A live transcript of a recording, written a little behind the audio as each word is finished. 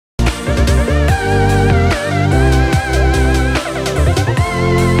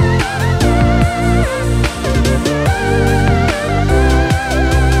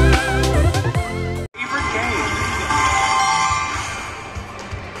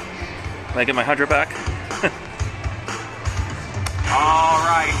Can I get my 100 back? All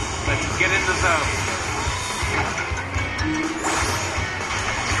right, let's get in the zone.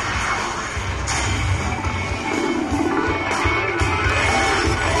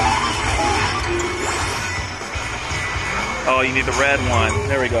 Oh, you need the red one.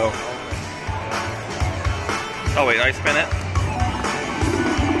 There we go. Oh wait, I spin it?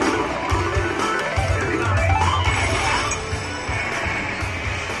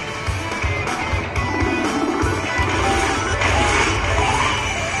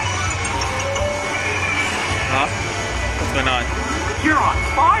 Huh? What's going on? You're on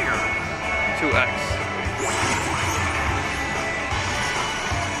fire! 2x.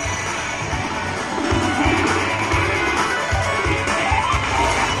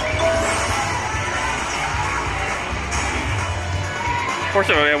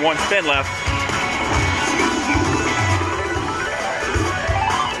 Fortunately, we have one spin left.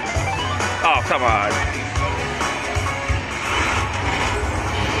 Oh, come on.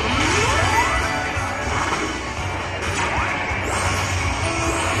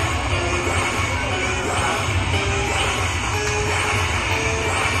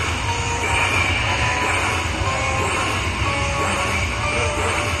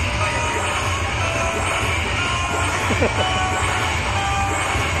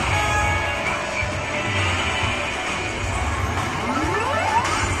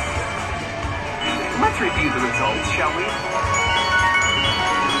 Let's review the results, shall we?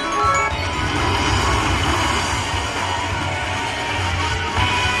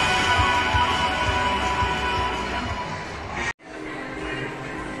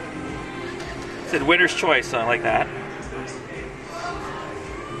 It said winner's choice, so I like that.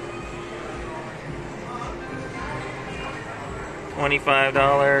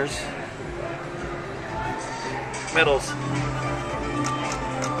 $25. Middles.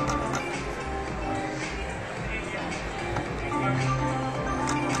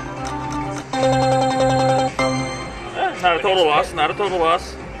 Not a total loss, not a total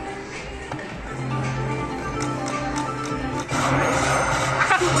loss.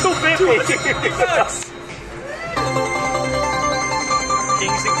 $250.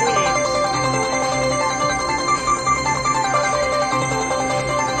 Kings and queens.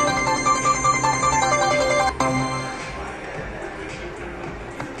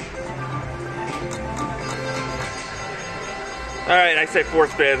 Alright, I say 4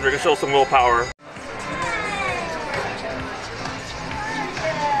 spins. We're gonna show some willpower.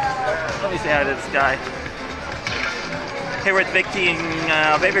 Let me say hi to this guy. Here with Vicky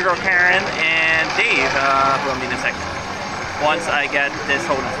and baby girl Karen and Dave, who will be in a second. Once I get this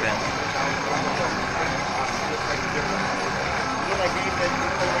holding spin.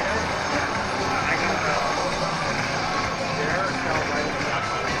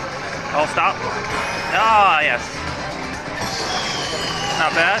 Oh, stop. Ah, yes.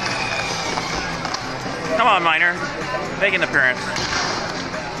 Not bad. Come on, Miner. Make an appearance.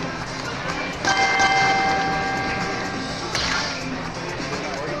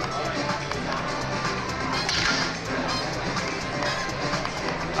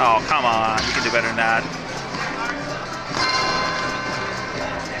 Oh, come on. You can do better than that.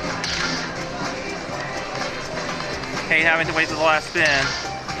 Hate having to wait till the last spin.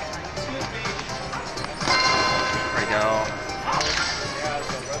 There we go.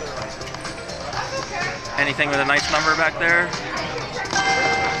 Anything with a nice number back there?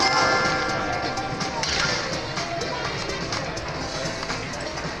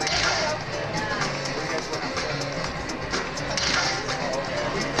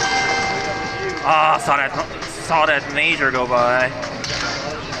 Ah, saw that major go by.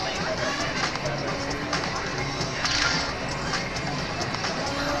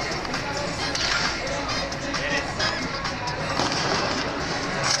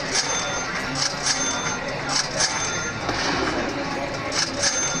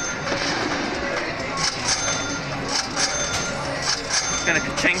 Gonna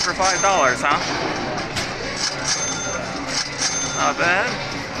ka-ching for $5, huh? Not bad.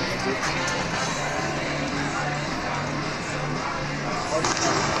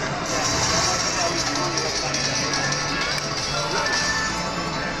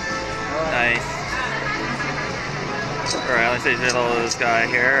 Nice. Alright, let's say hello to this guy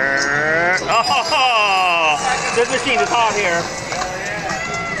here. Oh! This machine is hot here.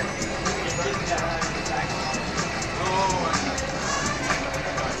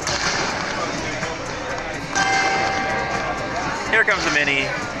 Here comes the mini.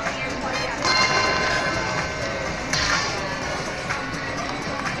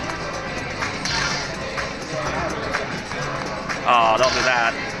 Oh, don't do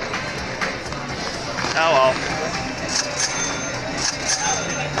that. Oh well.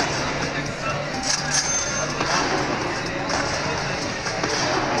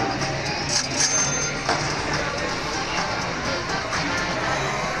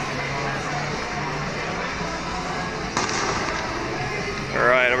 All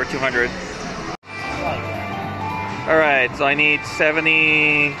right, over 200. All right, so I need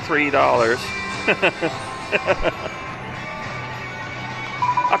 $73.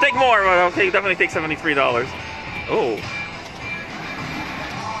 I'll take more, but I'll definitely take $73. Oh.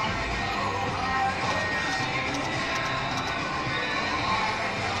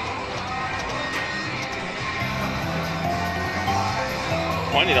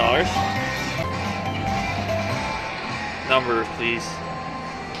 $20. Numbers, please.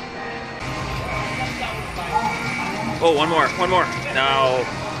 Oh, one more. No.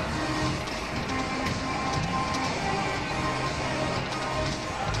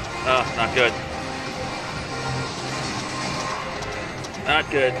 Oh, not good. Not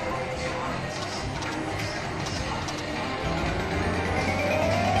good.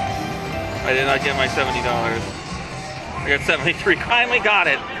 I did not get my $70. I got 73. Finally got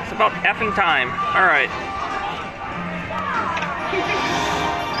it. It's about effing time. All right.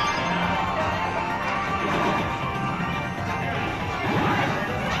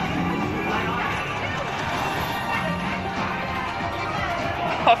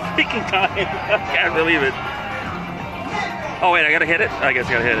 Oh, freaking time. I can't believe it. Oh, wait, I gotta hit it? I guess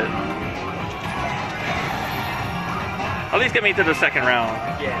I gotta hit it. At least get me to the second round.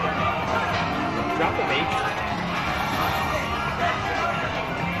 Yeah. Drop a bait.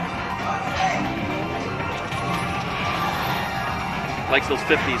 Likes those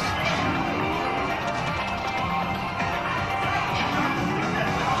 50s.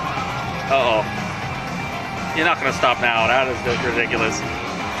 Uh-oh. You're not gonna stop now. That is just ridiculous.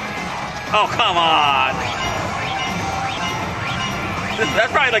 Oh, come on.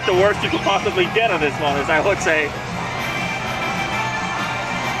 That's probably like the worst you could possibly get on this one, as I would say.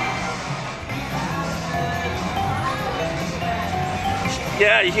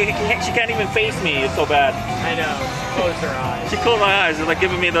 Yeah, she can't even face me. It's so bad. I know. She closed her eyes. She closed my eyes. It's like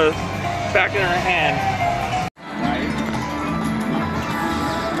giving me the back in her hand.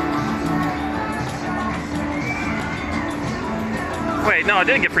 Wait, no, I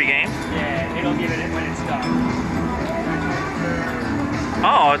didn't get free game. Yeah, it'll give it when it's done.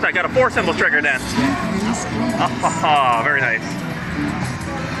 Oh, I got a 4 symbol trigger then. Oh, very nice.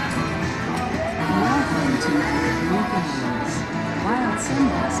 Welcome to Shenanigans. Wild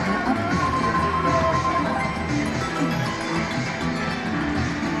symbols are upgraded.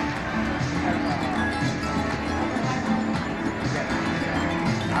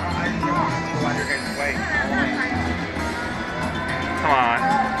 Come on.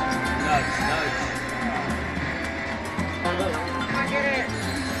 Nudge.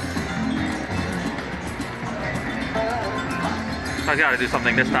 I gotta do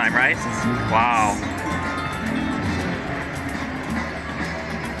something this time, right? Wow.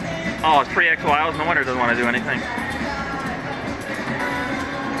 Oh, it's 3x wilds. No wonder it doesn't want to do anything.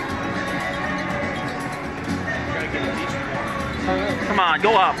 Come on,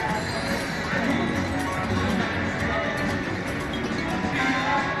 go up.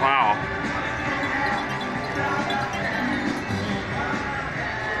 Wow.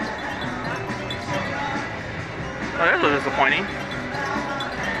 Oh, that was disappointing.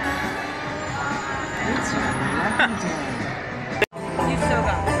 It's your lucky day. You still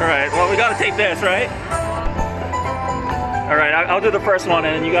got it. Alright, well, we gotta take this, right? Alright, I'll do the first one,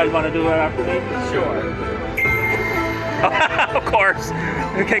 and you guys want to do it after me? Sure. Of course.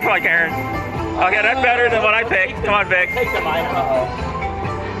 Okay, come on, Karen. Okay, that's better than what I picked. Come on, Vic. Take the mine. Uh-oh.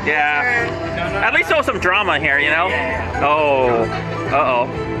 Yeah. No. At least show some drama here, you know? Yeah. Oh. Uh-oh.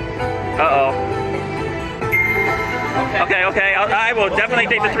 Uh-oh. Okay. I will definitely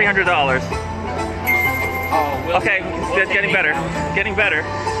take the $300. Oh, we'll Okay, we'll it's getting better. Getting better. It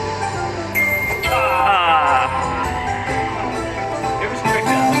was tricked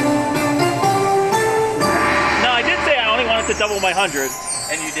up. No, I did say I only wanted to double my 100.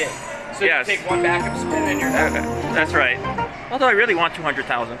 And you did. So Yes. you take one backup spin and you're done. That's right. Although I really want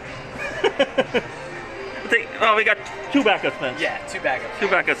 200,000. Oh, we got 2 backup spins. Yeah, 2 backups. 2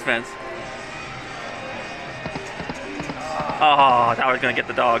 backup spins. Oh, now we're gonna get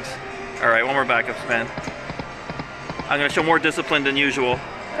the dogs. All right, one more backup spin. I'm gonna show more discipline than usual.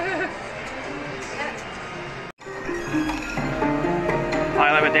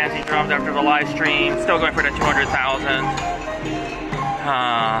 I live with Dancing Drums after the live stream. Still going for the 200,000.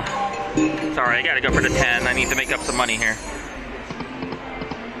 Sorry, I gotta go for the 10. I need to make up some money here.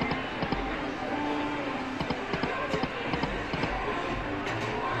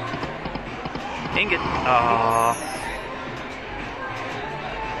 Ingot. Oh.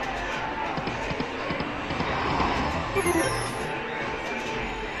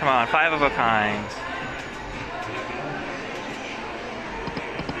 Come on, 5 of a kind.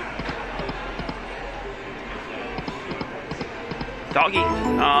 Doggy.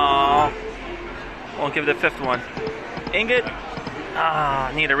 Oh. Won't give the 5th one. Ingot.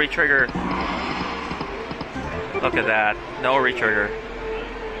 Ah, need a retrigger. Look at that. No retrigger.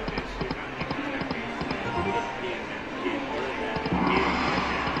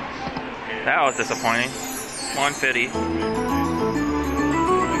 That was disappointing. 150.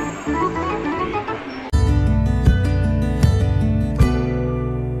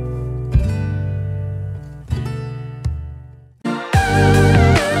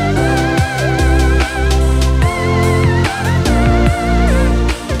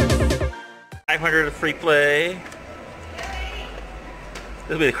 $500 free play. This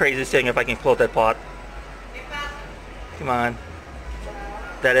will be the craziest thing if I can float that pot. Come on.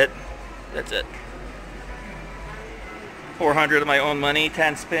 That it? That's it. 400 of my own money,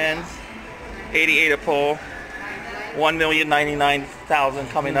 10 spins, 88 a pull, 1,099,000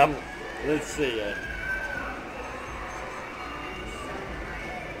 coming up. Let's see it.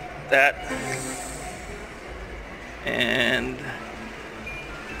 That and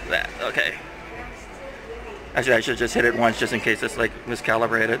that. Okay. Actually, I should just hit it once just in case it's like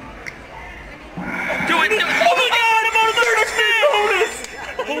miscalibrated. Do it! Oh my God! I'm on a 30 spin bonus!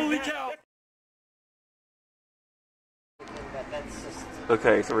 Holy cow!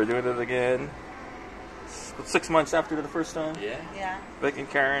 Okay, so we're doing it again. 6 months after the first time. Yeah. Yeah. Vic and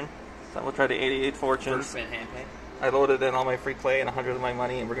Karen. So we'll try the 88 fortunes. First spin hand pay. I loaded in all my free play and 100 of my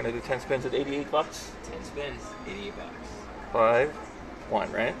money, and we're gonna do 10 spins at 88 bucks. 10 spins, 88 bucks. 5,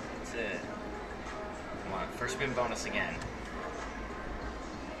 1, right? That's it. Come on, first spin bonus again.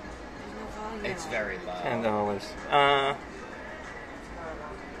 It's very low. $10.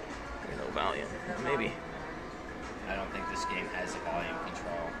 No volume. Maybe. I don't think this game has a volume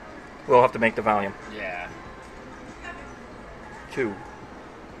control. We'll have to make the volume. Yeah. 2.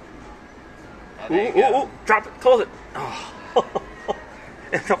 Oh, there you go. Ooh, drop it, close it. Oh.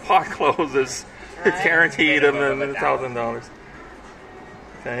 If the pot closes, it's guaranteed and then $1,000.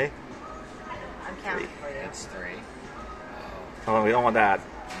 Okay. I'm counting for you. It's 3. Oh, we don't want that.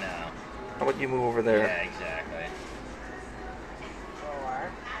 No. How about you move over there? Yeah, exactly.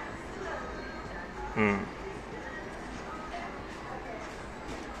 4. 5.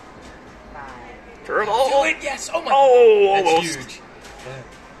 Turtle. Do it, yes. Oh my. Oh, That's almost. huge.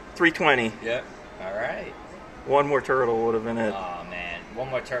 320. Yep. All right. One more turtle would have been it. Oh man, one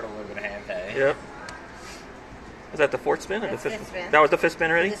more turtle would have been a hand pay. Yep. Is that the 4th spin or That's the 5th? fifth spin. That was the 5th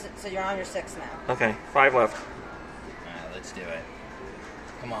spin already? So you're on your 6th now. Okay, 5 left. Alright, let's do it.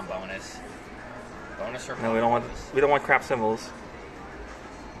 Come on, bonus. Bonus or No, we don't want crap symbols.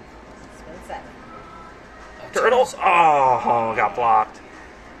 Spin 7. Turtles. Oh, got blocked.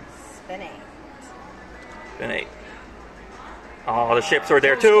 Spin 8. Spin 8. Oh, the ships were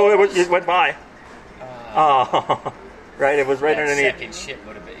there too. It went by. Oh, right. It was right that underneath. Second ship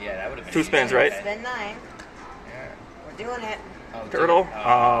would have been. Yeah, that would have been. 2 spins, right? Spin 9. Yeah. We're doing it. Oh, dude. Turtle.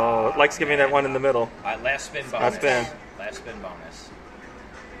 Oh, likes giving man. that one in the middle. Last spin bonus. Last spin. Last spin bonus.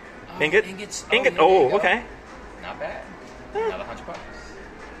 Ingot. Ingots. Ingot. there you Oh, go. okay. Not bad. Another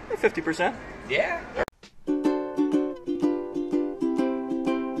 $100. 50%. Yeah.